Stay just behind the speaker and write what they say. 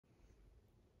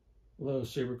Hello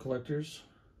saber collectors,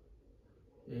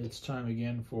 it's time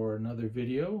again for another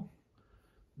video,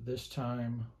 this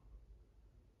time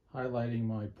highlighting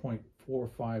my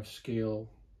 .45 scale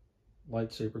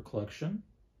lightsaber collection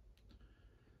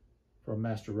from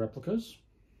Master Replicas.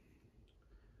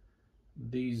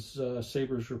 These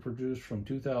sabers were produced from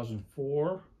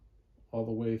 2004 all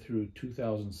the way through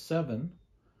 2007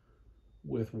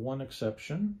 with one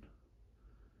exception.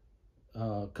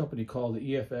 A company called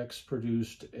the EFX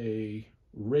produced a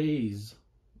Rey's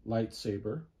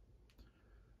lightsaber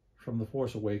from The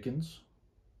Force Awakens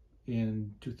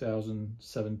in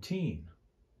 2017.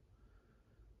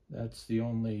 That's the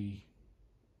only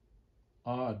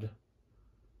odd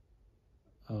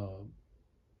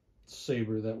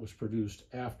saber that was produced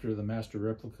after the Master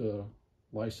Replica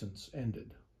license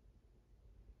ended.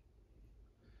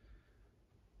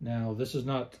 Now, this is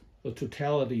not the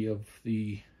totality of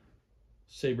the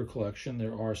saber collection.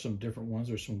 There are some different ones.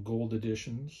 There's some gold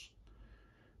editions.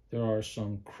 There are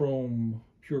some chrome,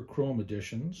 pure chrome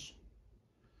editions.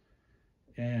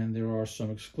 And there are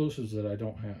some exclusives that I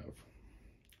don't have.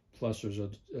 Plus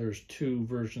there's two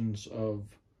versions of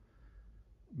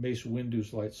Mace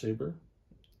Windu's lightsaber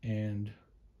and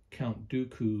Count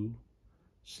Dooku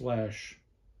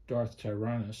 / Darth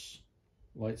Tyrannus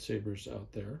lightsabers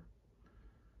out there.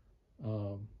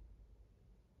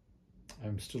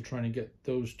 I'm still trying to get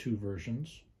those two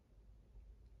versions.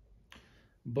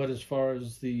 But as far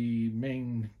as the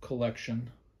main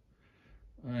collection,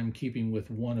 I'm keeping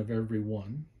with one of every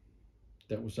one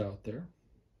that was out there.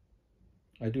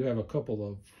 I do have a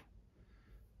couple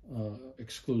of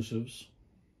exclusives,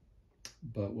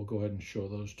 but we'll go ahead and show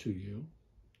those to you.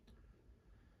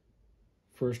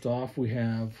 First off, we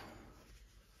have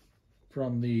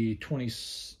from the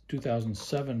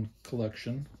 2007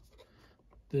 collection.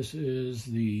 This is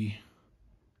the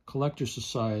Collector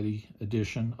Society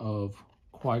edition of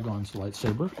Qui-Gon's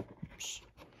lightsaber. Oops.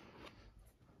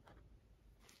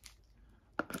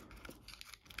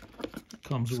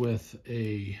 Comes with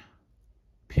a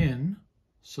pin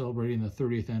celebrating the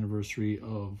 30th anniversary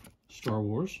of Star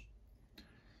Wars.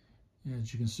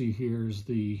 As you can see, here's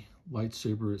the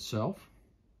lightsaber itself.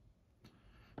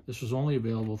 This was only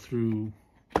available through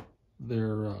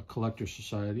their Collector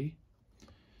Society.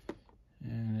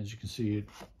 And as you can see, it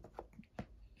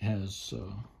has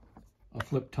a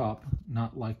flip top,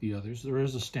 not like the others. There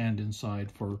is a stand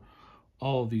inside for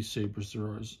all of these sabers.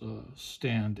 There is a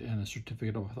stand and a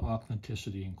certificate of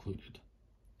authenticity included.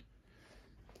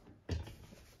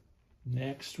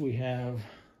 Next, we have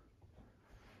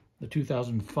the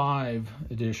 2005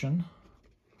 edition.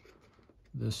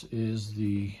 This is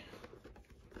the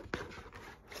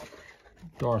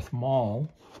Darth Maul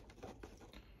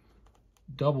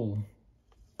double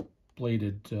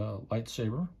bladed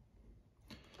lightsaber.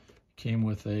 Came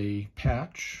with a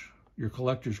patch, your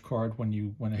collector's card when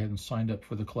you went ahead and signed up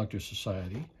for the Collector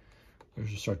Society.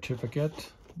 There's a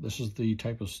certificate. This is the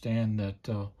type of stand that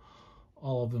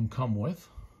all of them come with.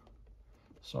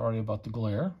 Sorry about the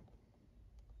glare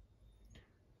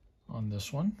on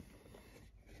this one.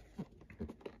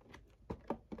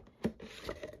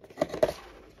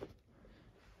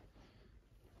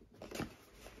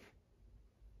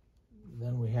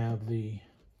 Then we have the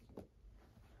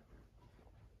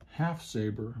half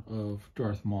saber of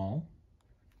Darth Maul.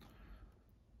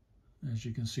 As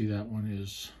you can see, that one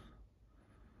has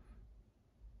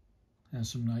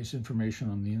some nice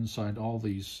information on the inside. All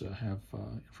these have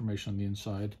information on the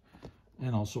inside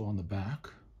and also on the back.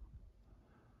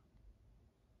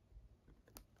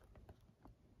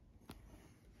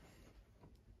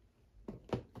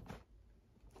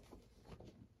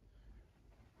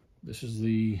 This is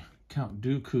the Count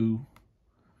Dooku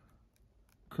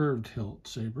curved hilt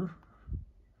saber.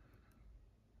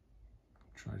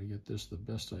 Try to get this the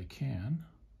best I can.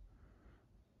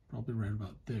 Probably right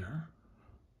about there.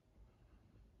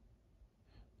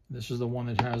 This is the one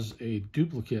that has a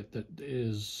duplicate that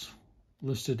is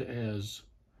listed as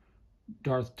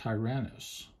Darth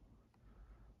Tyrannus.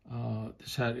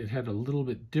 It had a little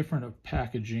bit different of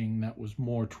packaging that was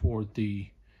more toward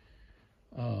the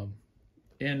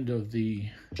end of the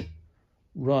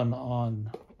run on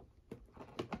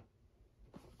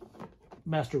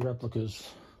Master Replicas,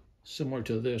 similar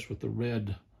to this with the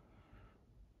red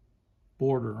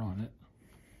border on it.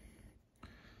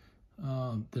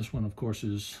 This one, of course,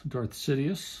 is Darth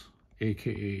Sidious,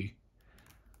 aka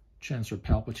Chancellor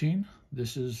Palpatine.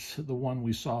 This is the one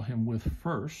we saw him with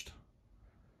first.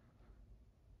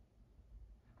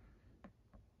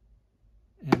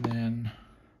 And then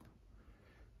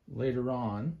later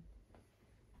on,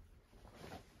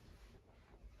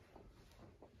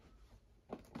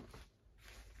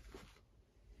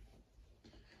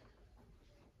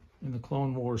 In the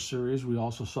Clone Wars series, we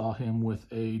also saw him with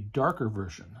a darker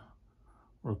version,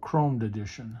 or chromed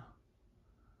edition.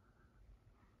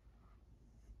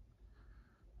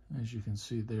 As you can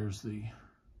see, there's the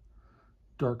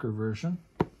darker version.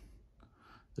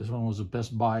 This one was a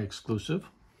Best Buy exclusive.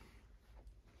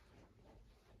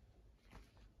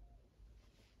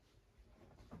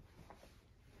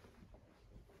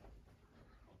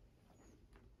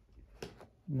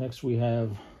 Next we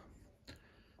have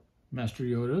Master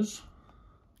Yoda's.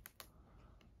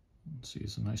 Let's see,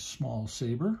 it's a nice small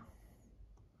saber.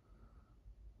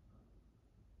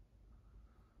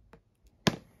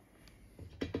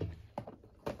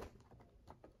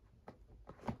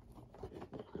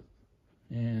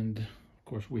 And of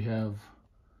course we have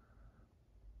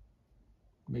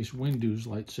Mace Windu's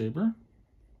lightsaber.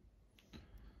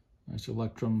 Nice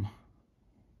electrum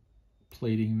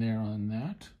plating there on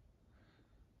that.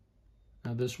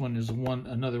 Now this one is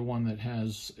another one that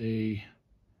has a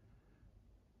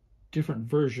different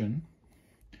version.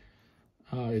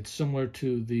 It's similar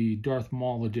to the Darth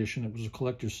Maul edition. It was a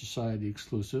Collector's Society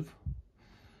exclusive.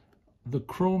 The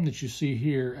chrome that you see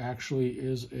here actually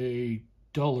is a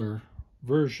duller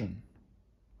version.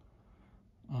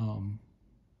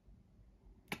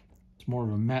 It's more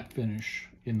of a matte finish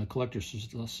in the Collector's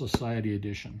Society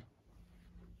edition.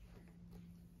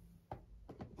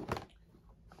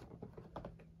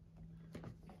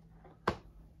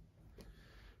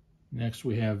 Next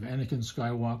we have Anakin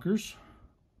Skywalker's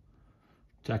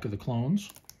Attack of the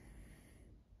Clones.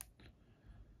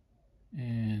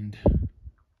 And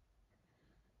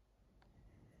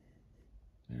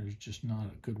there's just not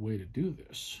a good way to do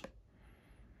this.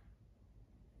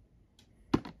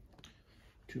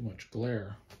 Too much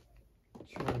glare.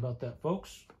 Sorry about that,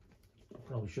 folks.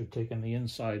 Probably should have taken the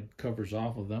inside covers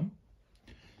off of them.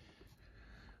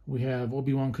 We have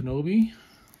Obi-Wan Kenobi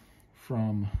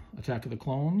from Attack of the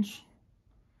Clones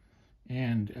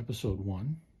and Episode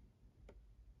 1,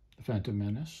 The Phantom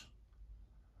Menace.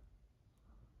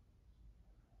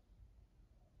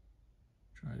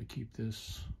 Try to keep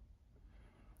this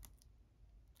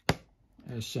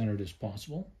as centered as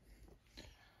possible.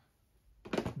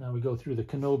 Now we go through the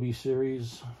Kenobi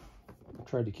series. I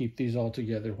tried to keep these all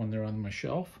together when they're on my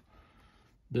shelf.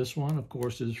 This one, of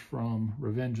course, is from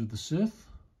Revenge of the Sith.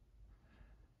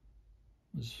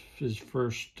 This is his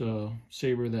first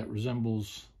saber that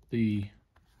resembles the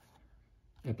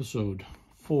Episode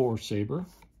 4 saber.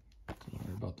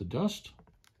 Sorry about the dust.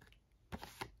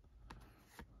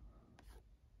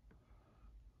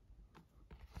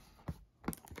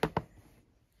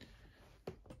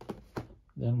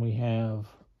 Then we have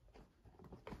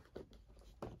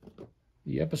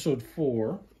the Episode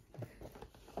 4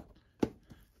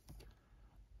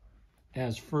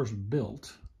 as first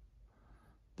built.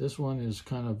 This one is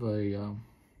kind of a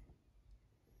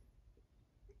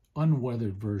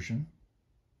unweathered version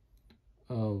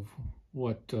of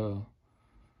what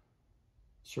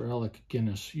Sir Alec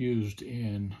Guinness used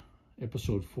in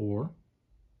Episode 4.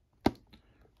 You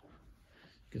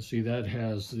can see that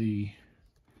has an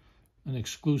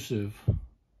exclusive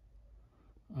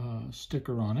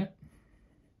sticker on it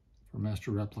for Master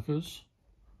Replicas.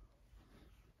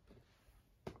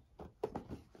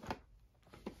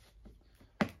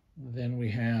 Then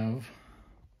we have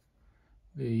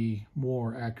the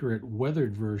more accurate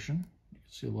weathered version. You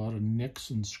can see a lot of nicks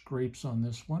and scrapes on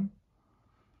this one,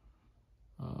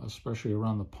 especially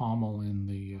around the pommel and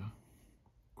the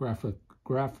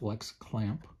Graflex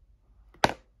clamp.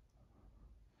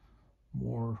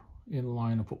 More in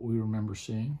line of what we remember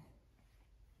seeing.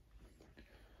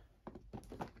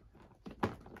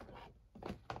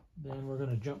 Then we're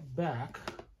going to jump back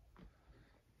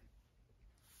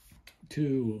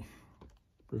to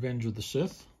Revenge of the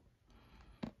Sith.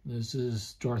 This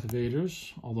is Darth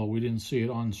Vader's, although we didn't see it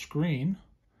on screen.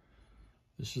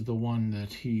 This is the one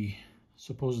that he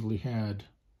supposedly had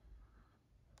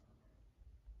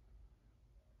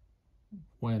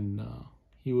when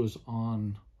he was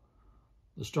on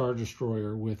the Star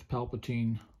Destroyer with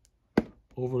Palpatine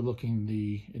overlooking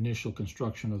the initial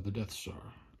construction of the Death Star.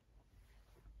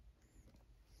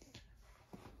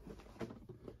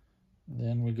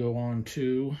 Then we go on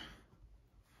to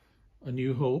A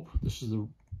New Hope. This is the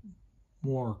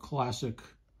more classic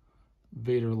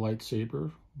Vader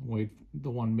lightsaber, the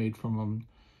one made from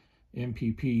an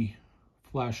MPP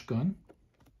flash gun.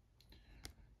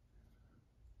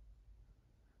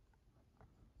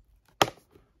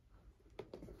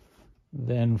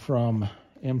 Then from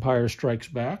Empire Strikes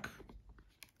Back,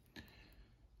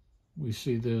 we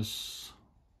see this,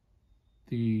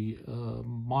 the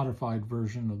modified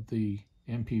version of the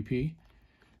MPP,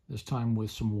 this time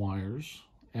with some wires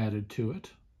added to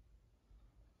it.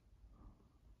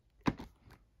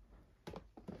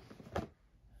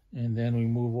 And then we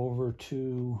move over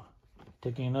to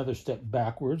taking another step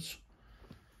backwards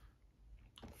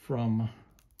from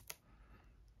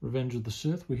Revenge of the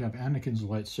Sith. We have Anakin's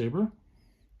lightsaber.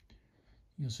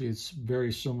 You can see it's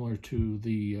very similar to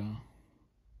the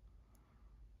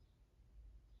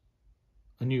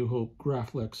A New Hope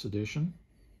Graflex edition.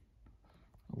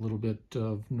 A little bit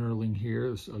of knurling here.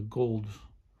 There's a gold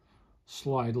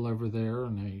slide lever there,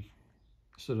 and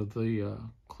instead of the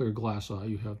clear glass eye,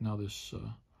 you have now this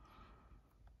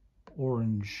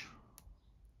orange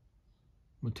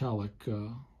metallic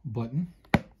button.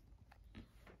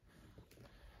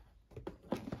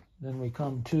 Then we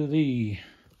come to the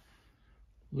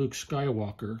Luke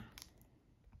Skywalker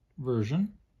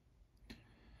version,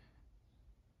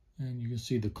 and you can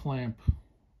see the clamp,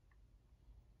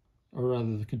 or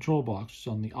rather the control box, is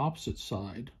on the opposite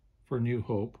side for New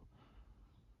Hope,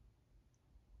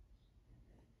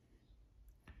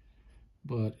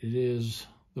 but it is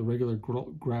the regular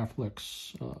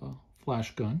Graflex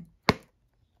flash gun.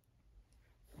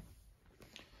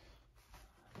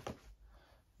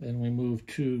 Then we move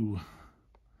to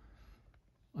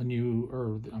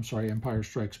Empire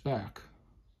Strikes Back.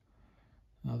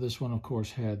 Now this one, of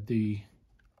course, had the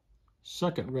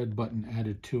second red button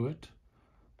added to it.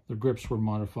 The grips were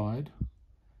modified.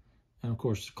 And of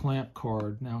course, the clamp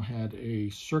card now had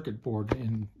a circuit board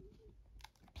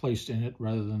placed in it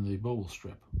rather than the bubble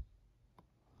strip.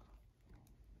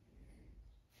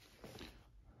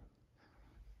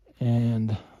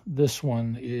 And this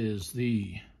one is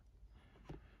the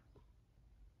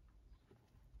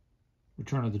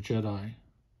Return of the Jedi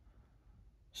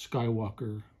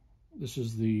Skywalker. This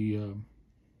is the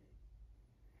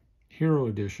Hero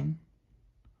Edition,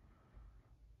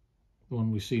 the one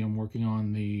we see him working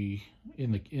on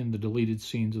in the deleted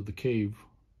scenes of the cave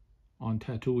on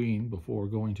Tatooine before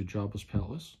going to Jabba's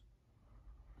palace.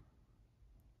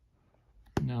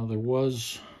 Now there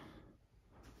was,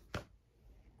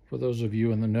 for those of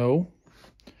you in the know,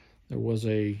 there was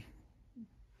a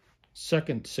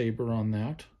second saber on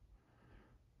that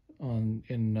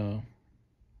in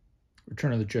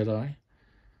Return of the Jedi.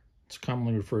 It's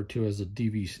commonly referred to as the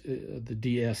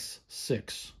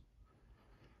DS6,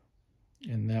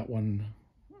 and that one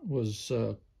was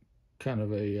kind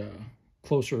of a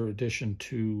closer addition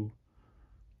to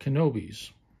Kenobi's,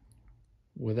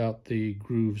 without the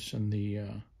grooves in the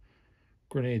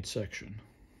grenade section.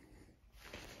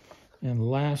 And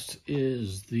last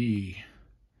is the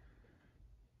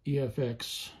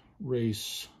EFX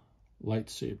Race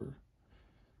lightsaber.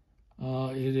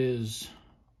 It is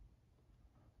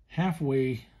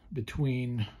halfway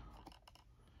between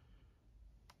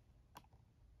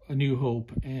A New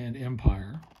Hope and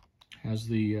Empire. Has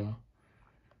the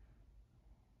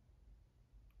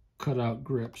cutout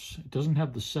grips. It doesn't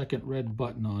have the second red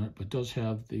button on it, but does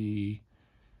have the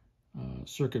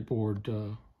circuit board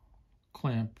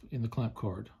clamp in the clamp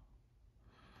card.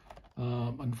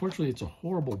 Unfortunately, it's a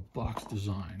horrible box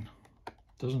design.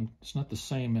 It's not the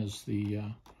same as the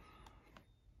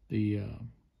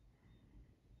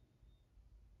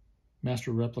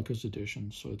Master Replicas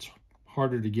edition, so it's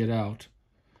harder to get out.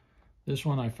 This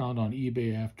one I found on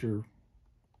eBay after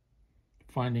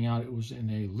finding out it was in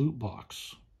a loot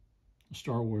box, a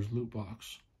Star Wars loot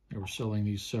box. They were selling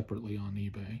these separately on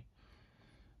eBay.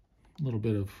 A little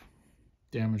bit of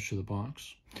damage to the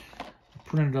box. I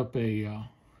printed up an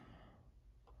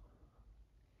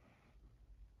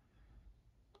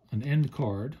end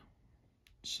card,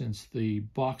 since the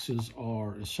boxes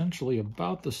are essentially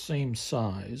about the same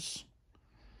size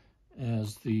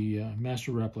as the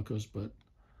Master Replicas, but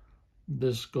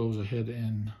this goes ahead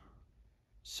and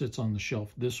sits on the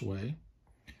shelf this way.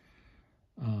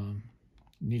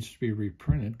 Needs to be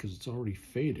reprinted because it's already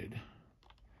faded.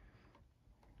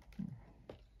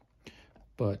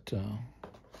 But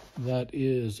that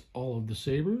is all of the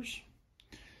sabers.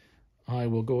 I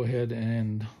will go ahead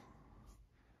and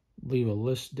leave a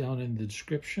list down in the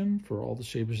description for all the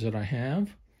sabers that I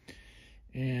have.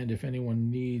 And if anyone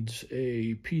needs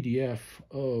a PDF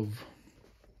of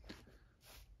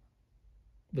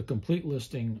the complete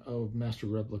listing of Master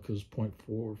Replicas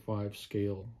 .45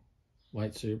 scale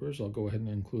lightsabers, I'll go ahead and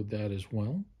include that as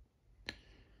well.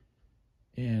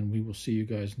 And we will see you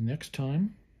guys next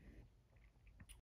time.